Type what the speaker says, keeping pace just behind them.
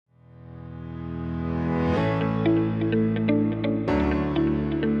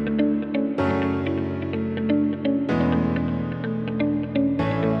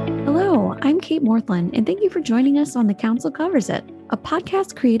I'm Kate Morthland, and thank you for joining us on The Council Covers It, a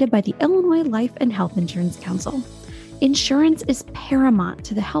podcast created by the Illinois Life and Health Insurance Council. Insurance is paramount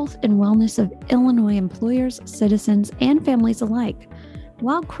to the health and wellness of Illinois employers, citizens, and families alike.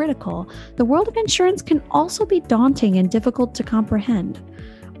 While critical, the world of insurance can also be daunting and difficult to comprehend.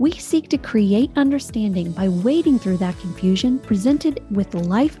 We seek to create understanding by wading through that confusion presented with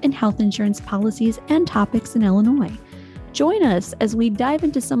life and health insurance policies and topics in Illinois. Join us as we dive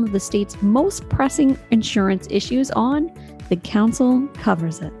into some of the state's most pressing insurance issues on The Council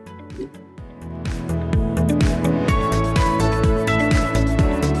Covers It.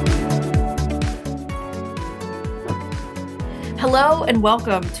 Hello and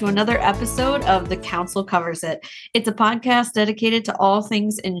welcome to another episode of The Council Covers It. It's a podcast dedicated to all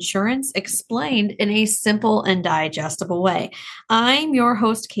things insurance explained in a simple and digestible way. I'm your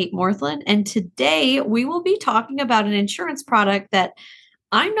host, Kate Morthland, and today we will be talking about an insurance product that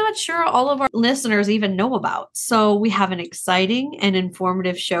I'm not sure all of our listeners even know about. So we have an exciting and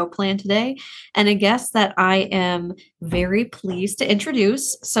informative show planned today and a guest that I am very pleased to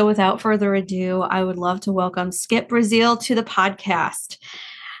introduce. So without further ado, I would love to welcome Skip Brazil to the podcast.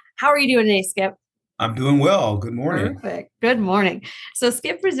 How are you doing today, Skip? I'm doing well. Good morning. Perfect. Good morning. So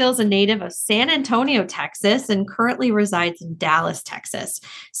Skip Brazil is a native of San Antonio, Texas, and currently resides in Dallas, Texas.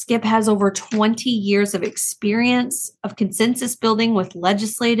 Skip has over 20 years of experience of consensus building with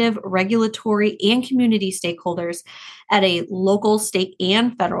legislative, regulatory, and community stakeholders at a local, state,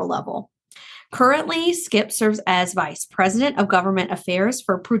 and federal level. Currently, Skip serves as Vice President of Government Affairs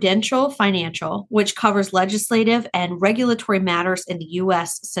for Prudential Financial, which covers legislative and regulatory matters in the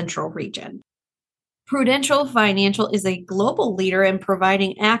U.S. Central Region. Prudential Financial is a global leader in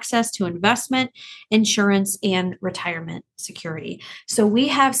providing access to investment, insurance, and retirement security. So we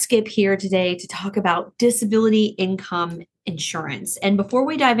have Skip here today to talk about disability income insurance. And before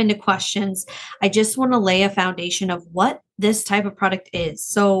we dive into questions, I just want to lay a foundation of what this type of product is.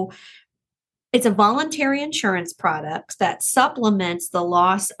 So it's a voluntary insurance product that supplements the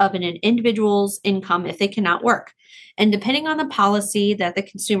loss of an individual's income if they cannot work. And depending on the policy that the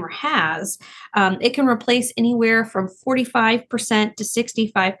consumer has, it can replace anywhere from 45% to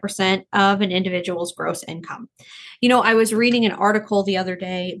 65% of an individual's gross income. You know, I was reading an article the other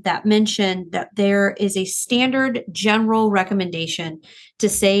day that mentioned that there is a standard general recommendation to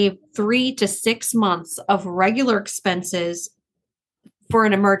save 3 to 6 months of regular expenses for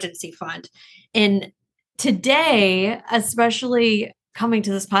an emergency fund. And today, especially coming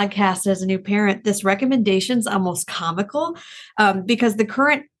to this podcast as a new parent, this recommendation is almost comical because the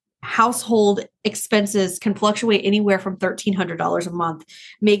current household expenses can fluctuate anywhere from $1,300 a month,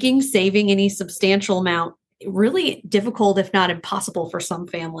 making saving any substantial amount really difficult, if not impossible, for some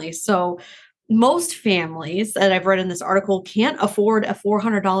families. So most families that I've read in this article can't afford a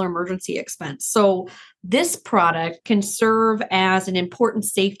 $400 emergency expense. So this product can serve as an important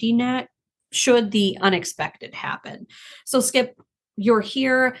safety net should the unexpected happen. So Skip, you're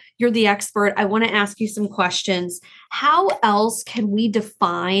here, you're the expert. I want to ask you some questions. How else can we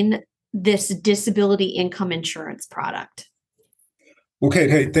define this disability income insurance product? Okay.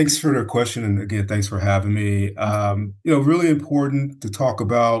 Hey, thanks for the question. And again, thanks for having me. Really important to talk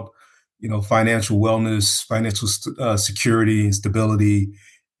about, financial wellness, financial security and stability.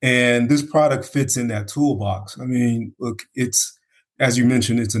 And this product fits in that toolbox. I mean, look, as you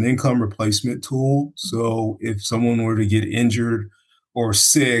mentioned, it's an income replacement tool. So if someone were to get injured or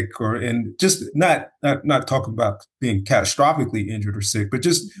sick, and just not talking about being catastrophically injured or sick, but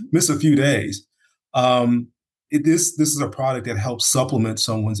just miss a few days, this is a product that helps supplement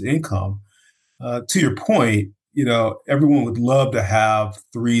someone's income. To your point, everyone would love to have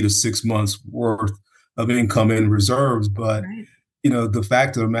 3 to 6 months worth of income in reserves, but Right. The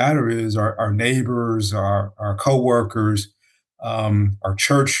fact of the matter is our neighbors, our coworkers, our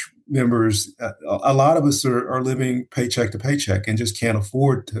church members, a lot of us are living paycheck to paycheck and just can't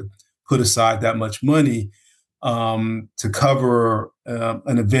afford to put aside that much money to cover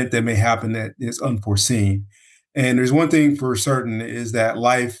an event that may happen that is unforeseen. And there's one thing for certain is that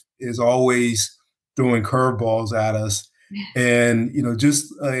life is always throwing curveballs at us. And, just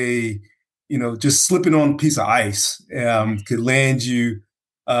slipping on a piece of ice could land you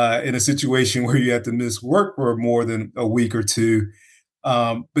in a situation where you have to miss work for more than a week or two.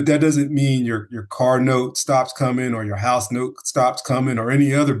 But that doesn't mean your car note stops coming or your house note stops coming or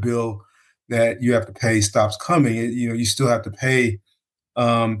any other bill that you have to pay stops coming. You still have to pay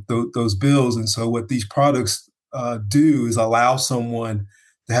those bills. And so what these products do is allow someone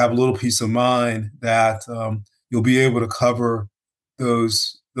to have a little peace of mind that you'll be able to cover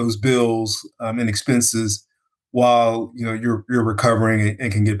those bills and expenses while you're recovering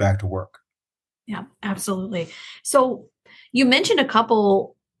and can get back to work. Yeah, absolutely. So you mentioned a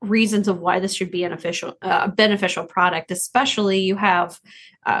couple reasons of why this should be an official beneficial product, especially you have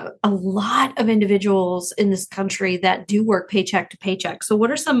a lot of individuals in this country that do work paycheck to paycheck. So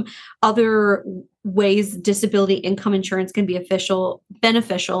what are some other ways disability income insurance can be official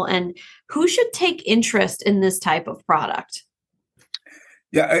beneficial, and who should take interest in this type of product?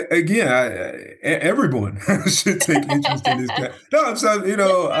 Yeah, again, everyone should take interest in this guy. No, I'm sorry, Just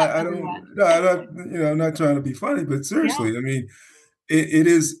about I don't, everyone. no, I'm not, I'm not trying to be funny, but Yeah. seriously, I mean, it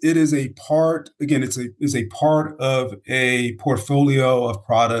is a part, again, is a part of a portfolio of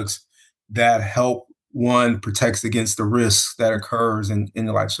products that help one protects against the risks that occurs in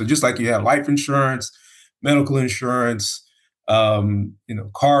your life. So just like you have life insurance, medical insurance,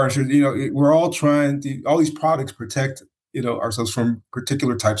 car insurance, we're all trying to, all these products protect, ourselves from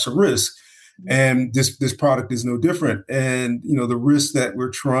particular types of risk. And this product is no different. And, the risk that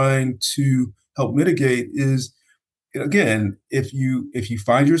we're trying to help mitigate is, again, if you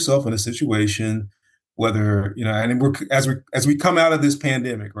find yourself in a situation, whether and we're as we come out of this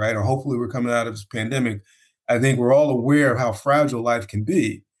pandemic, right, or hopefully we're coming out of this pandemic, I think we're all aware of how fragile life can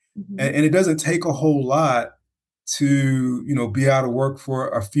be, Mhm. and it doesn't take a whole lot to be out of work for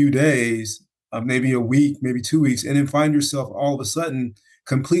a few days, maybe a week, maybe 2 weeks, and then find yourself all of a sudden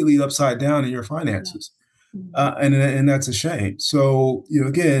completely upside down in your finances. Yes. Mhm. And that's a shame. So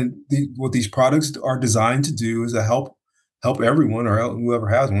again, what these products are designed to do is to help everyone or whoever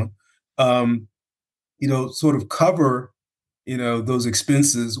has one, um, sort of cover those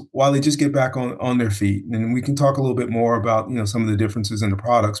expenses while they just get back on their feet. And we can talk a little bit more about some of the differences in the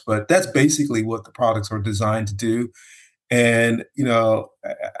products, but that's basically what the products are designed to do. And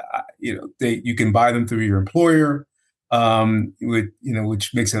they you can buy them through your employer,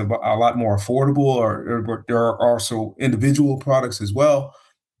 which makes it a lot more affordable. Or there are also individual products as well.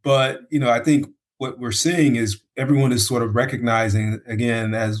 But I think what we're seeing is everyone is sort of recognizing,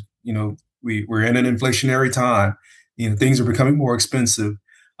 again, as we're in an inflationary time. Things are becoming more expensive.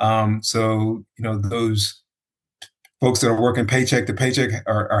 So those folks that are working paycheck to paycheck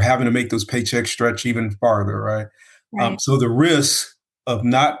are having to make those paychecks stretch even farther, right? Right. So the risks of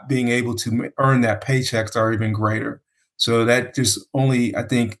not being able to earn that paychecks are even greater. So that just only, I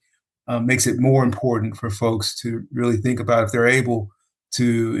think, makes it more important for folks to really think about if they're able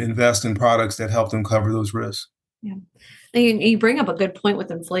to invest in products that help them cover those risks. Yeah. You bring up a good point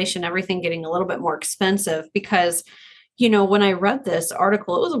with inflation, everything getting a little bit more expensive because, when I read this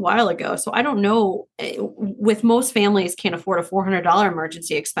article, it was a while ago. So I don't know, with most families can't afford a $400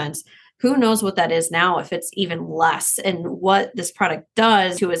 emergency expense. Who knows what that is now, if it's even less. And what this product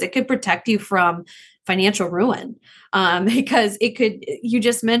does too is it could protect you from financial ruin. Because you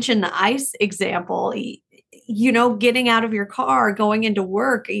just mentioned the ice example, getting out of your car, going into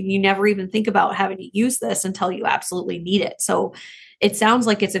work, and you never even think about having to use this until you absolutely need it. So it sounds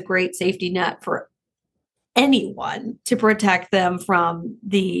like it's a great safety net for anyone to protect them from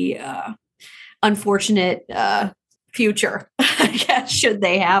the unfortunate future, I guess, should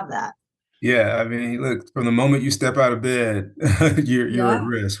they have that. Yeah, I mean, look, from the moment you step out of bed, you're at Yeah.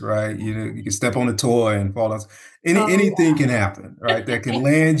 risk, right? You can step on a toy and fall down. Oh, Anything can happen, right? That can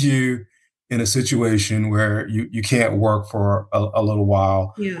land you in a situation where you can't work for a little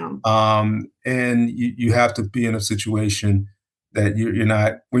while. yeah. And you have to be in a situation that you're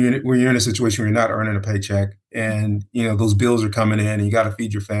not when you're in a situation where you're not earning a paycheck, and those bills are coming in, and you got to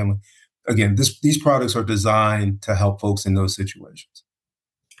feed your family. Again, these products are designed to help folks in those situations.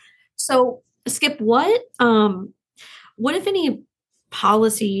 So, Skip, what if any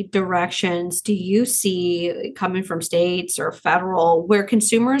policy directions do you see coming from states or federal where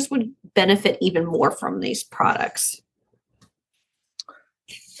consumers would benefit even more from these products?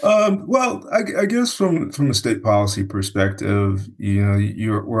 Well, I guess from a state policy perspective,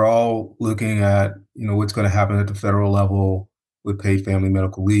 we're all looking at what's going to happen at the federal level with paid family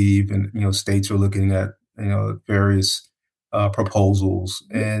medical leave, and states are looking at various proposals,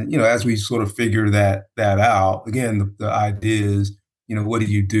 and as we sort of figure that out, again, the idea is what do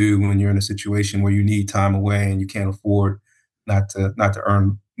you do when you're in a situation where you need time away and you can't afford not to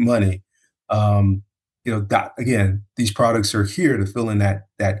earn money. Um, that again, these products are here to fill in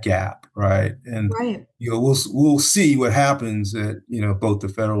that gap, right? And Right. we'll see what happens at both the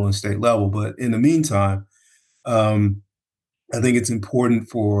federal and state level. But in the meantime, um, I think it's important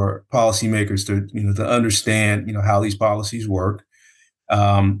for policymakers to to understand how these policies work,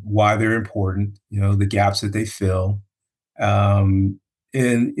 why they're important, the gaps that they fill, and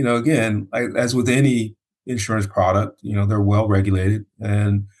again, as with any insurance product, they're well regulated,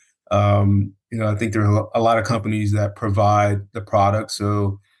 and I think there are a lot of companies that provide the product.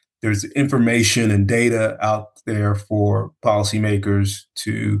 So there's information and data out there for policymakers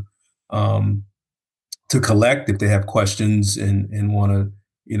um, to collect if they have questions and want to,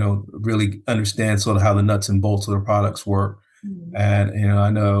 really understand sort of how the nuts and bolts of the products work. Mhm. And, I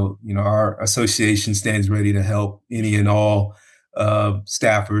know, our association stands ready to help any and all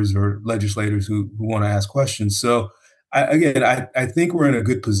staffers or legislators who want to ask questions. So I think we're in a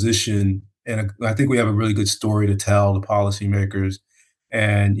good position, and I think we have a really good story to tell the policymakers.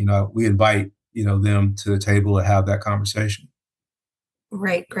 And, we invite, them to the table to have that conversation.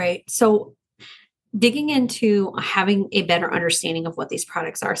 Right, great. So digging into having a better understanding of what these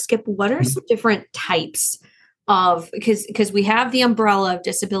products are, Skip, what are some different types of, because we have the umbrella of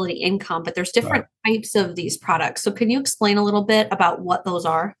disability income, but there's Right. different types of these products. So can you explain a little bit about what those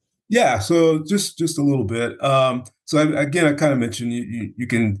are? Yeah, so just a little bit. Again, I kind of mentioned you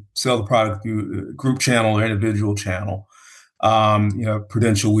can sell the product through a group channel or individual channel.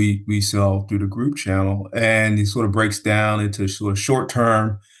 Prudential we sell through the group channel, and it sort of breaks down into sort of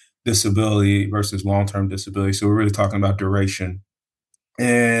short-term disability versus long-term disability. So we're really talking about duration.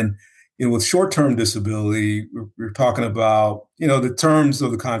 And with short-term disability, we're talking about the terms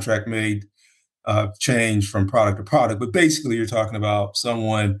of the contract may change from product to product, but basically you're talking about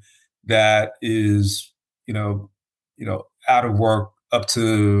someone that is, out of work up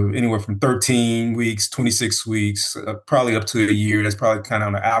to anywhere from 13 weeks, 26 weeks, probably up to a year. That's probably kind of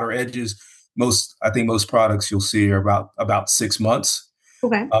on the outer edges. I think most products you'll see are about 6 months.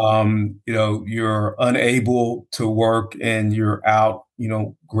 Okay. You're unable to work and you're out,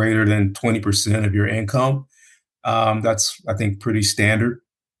 greater than 20% of your income. That's, I think, pretty standard.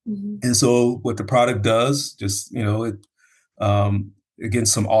 Mhm. And so what the product does, just, um,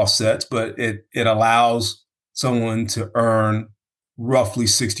 against some offsets, but it allows someone to earn roughly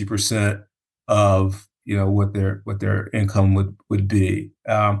 60% of, what their income would be.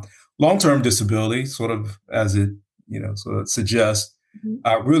 Long-term disability, sort of as it, sort of suggests,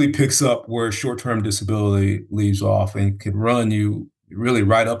 Mhm. really picks up where short-term disability leaves off and can run you really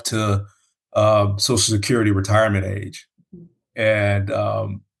right up to Social Security retirement age. And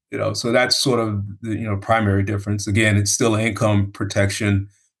so that's sort of the primary difference. Again, it's still income protection,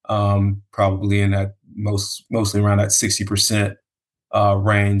 probably in that mostly around that 60%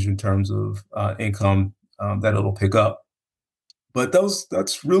 range in terms of income that it'll pick up. But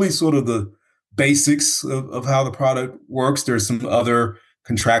that's really sort of the basics of how the product works. There's some other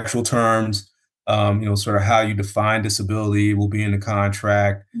contractual terms. Sort of how you define disability will be in the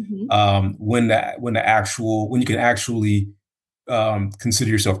contract. Mhm. When you can actually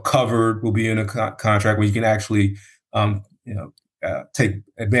consider yourself covered will be in a contract. Where you can actually take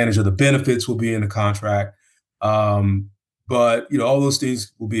advantage of the benefits will be in the contract. But all those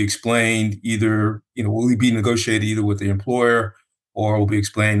things will be explained either will be negotiated either with the employer or will be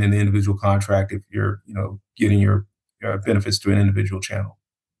explained in the individual contract if you're getting your benefits through an individual channel.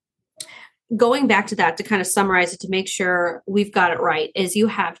 Going back to that to kind of summarize it to make sure we've got it right is you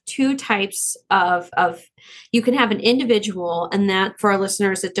have two types of you can have an individual, and that for our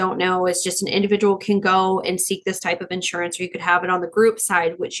listeners that don't know is just an individual can go and seek this type of insurance, or you could have it on the group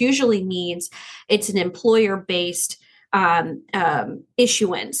side, which usually means it's an employer based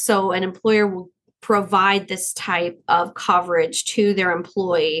issuance. So an employer will provide this type of coverage to their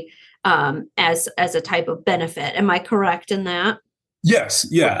employee as a type of benefit. Am I correct in that? Yes,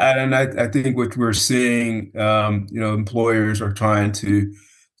 yeah, and I think what we're seeing, employers are trying to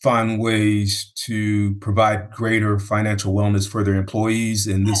find ways to provide greater financial wellness for their employees,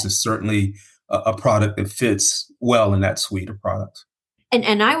 and this is certainly a product that fits well in that suite of products.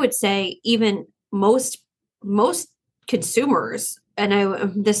 And I would say even most consumers,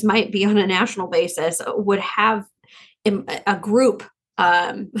 and this might be on a national basis, would have a group.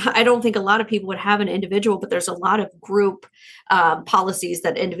 I don't think a lot of people would have an individual, but there's a lot of group policies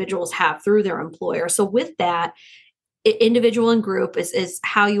that individuals have through their employer. So with that, individual and group is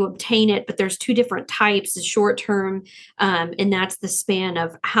how you obtain it, but there's two different types: the short term, and that's the span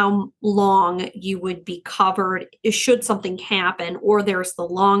of how long you would be covered should something happen, or there's the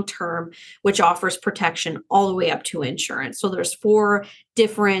long term, which offers protection all the way up to insurance. So there's four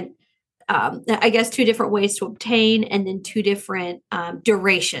different, I guess, two different ways to obtain, and then two different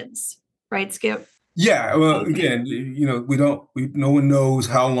durations, right, Skip? Yeah, well, again, no one knows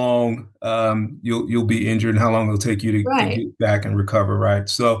how long you'll be injured and how long it'll take you to Right. get back and recover, right?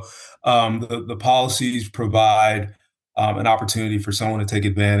 So the policies provide an opportunity for someone to take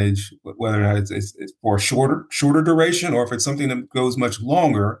advantage, whether or not it's for a shorter duration, or if it's something that goes much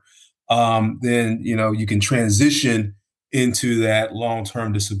longer, then you can transition into that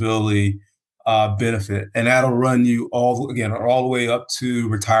long-term disability benefit, and that'll run you all the way up to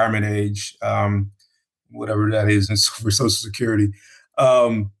retirement age, whatever that is, for Social Security.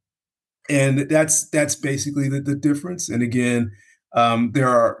 Um, and that's basically the difference. And again, there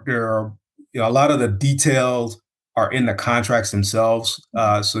are a lot of the details are in the contracts themselves,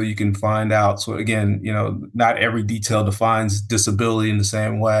 so you can find out. So again, not every detail defines disability in the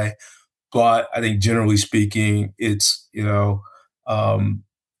same way, but I think generally speaking, it's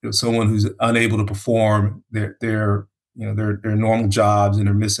someone who's unable to perform their normal jobs, and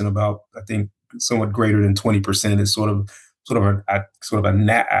they're missing about, I think, somewhat greater than 20% is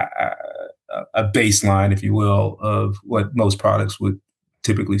a baseline, if you will, of what most products would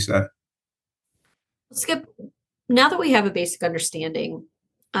typically say. Skip, now that we have a basic understanding,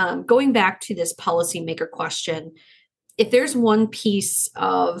 going back to this policymaker question, if there's one piece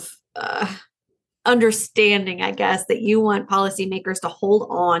of understanding, I guess, that you want policymakers to hold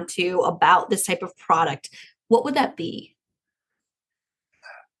on to about this type of product, what would that be?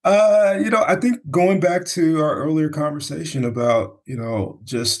 I think going back to our earlier conversation about,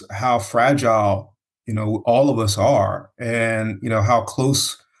 just how fragile, all of us are, and, how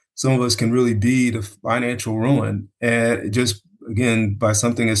close some of us can really be to financial ruin. And just, again, by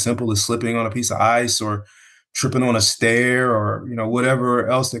something as simple as slipping on a piece of ice or tripping on a stair, or, whatever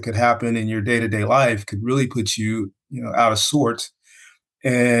else that could happen in your day-to-day life could really put you, out of sorts.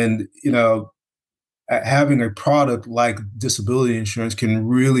 And, having a product like disability insurance can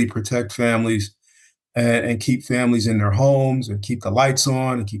really protect families, and keep families in their homes, and keep the lights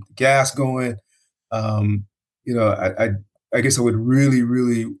on, and keep the gas going. Um, I guess I would really,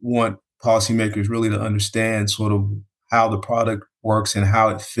 really want policymakers really to understand sort of how the product works and how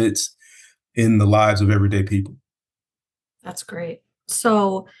it fits in the lives of everyday people. That's great.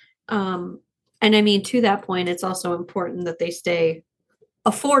 So, and I mean, to that point, it's also important that they stay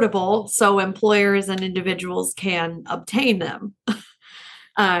affordable so employers and individuals can obtain them.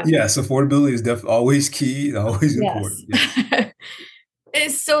 Yes, affordability is definitely always key, always important. Yes.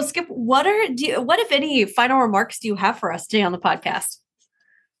 Yes. So, Skip, what if any final remarks do you have for us today on the podcast?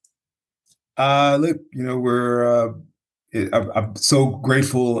 Look, I'm so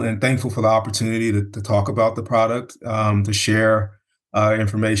grateful and thankful for the opportunity to talk about the product, to share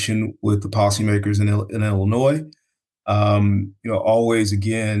information with the policymakers in Illinois. Always,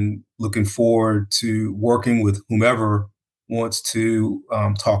 again, looking forward to working with whomever wants to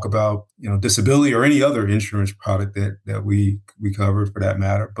talk about, disability or any other insurance product that we cover, for that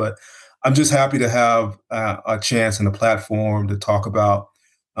matter. But I'm just happy to have a chance and a platform to talk about,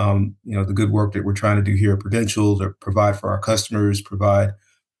 the good work that we're trying to do here at Prudential, to provide for our customers, provide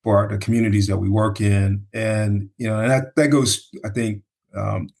for the communities that we work in. And, and that goes, I think,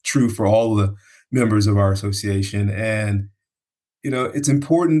 true for all of the members of our association. And, it's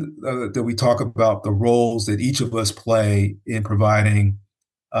important that we talk about the roles that each of us play in providing,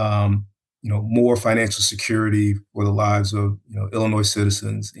 more financial security for the lives of, Illinois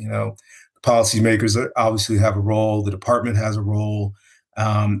citizens. The policymakers obviously have a role, the department has a role,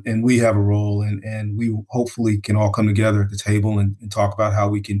 and we have a role, and we hopefully can all come together at the table and talk about how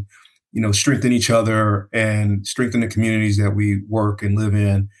we can, strengthen each other and strengthen the communities that we work and live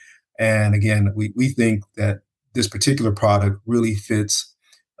in. And again, we think that this particular product really fits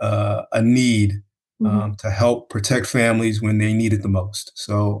a need, to help protect families when they need it the most.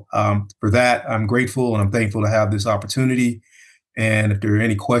 So for that, I'm grateful and I'm thankful to have this opportunity. And if there are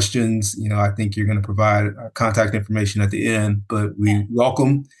any questions, I think you're going to provide contact information at the end, but we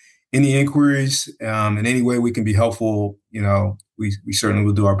welcome any inquiries, in any way we can be helpful. We certainly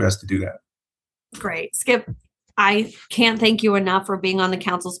will do our best to do that. Great. Skip, I can't thank you enough for being on the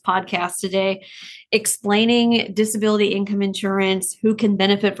Council's podcast today, explaining disability income insurance, who can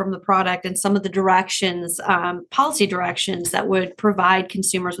benefit from the product, and some of the directions, policy directions that would provide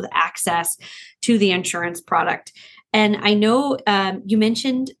consumers with access to the insurance product. And I know you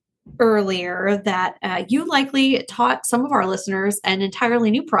mentioned earlier that you likely taught some of our listeners an entirely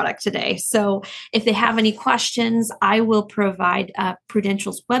new product today. So if they have any questions, I will provide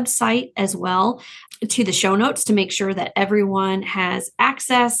Prudential's website as well to the show notes to make sure that everyone has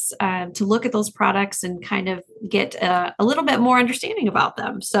access to look at those products and kind of get a little bit more understanding about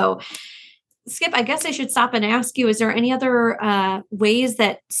them. So Skip, I guess I should stop and ask you, is there any other ways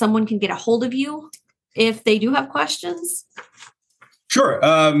that someone can get a hold of you if they do have questions? Sure.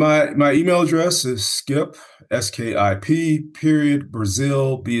 My email address is skip, SKIP, period,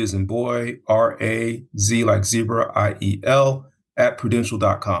 Brazil, B as in boy, RAZ like zebra, IEL,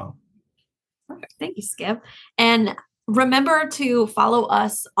 @prudential.com. Perfect. Thank you, Skip. And Remember to follow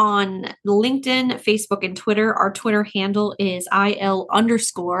us on LinkedIn, Facebook, and Twitter. Our Twitter handle is IL_LHIC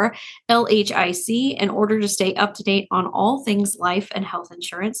in order to stay up to date on all things life and health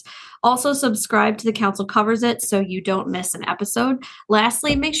insurance. Also, subscribe to The Council Covers It so you don't miss an episode.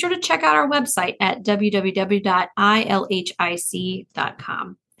 Lastly, make sure to check out our website at www.ilhic.com.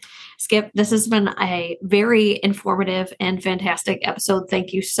 Skip, this has been a very informative and fantastic episode.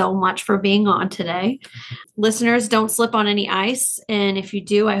 Thank you so much for being on today. Listeners, don't slip on any ice. And if you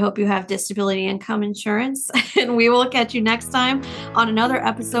do, I hope you have disability income insurance. And we will catch you next time on another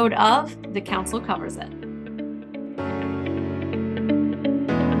episode of The Council Covers It.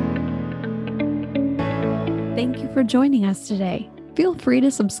 Thank you for joining us today. Feel free to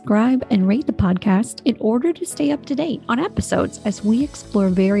subscribe and rate the podcast in order to stay up to date on episodes as we explore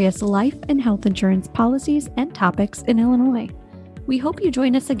various life and health insurance policies and topics in Illinois. We hope you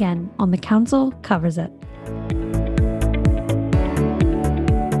join us again on The Council Covers It.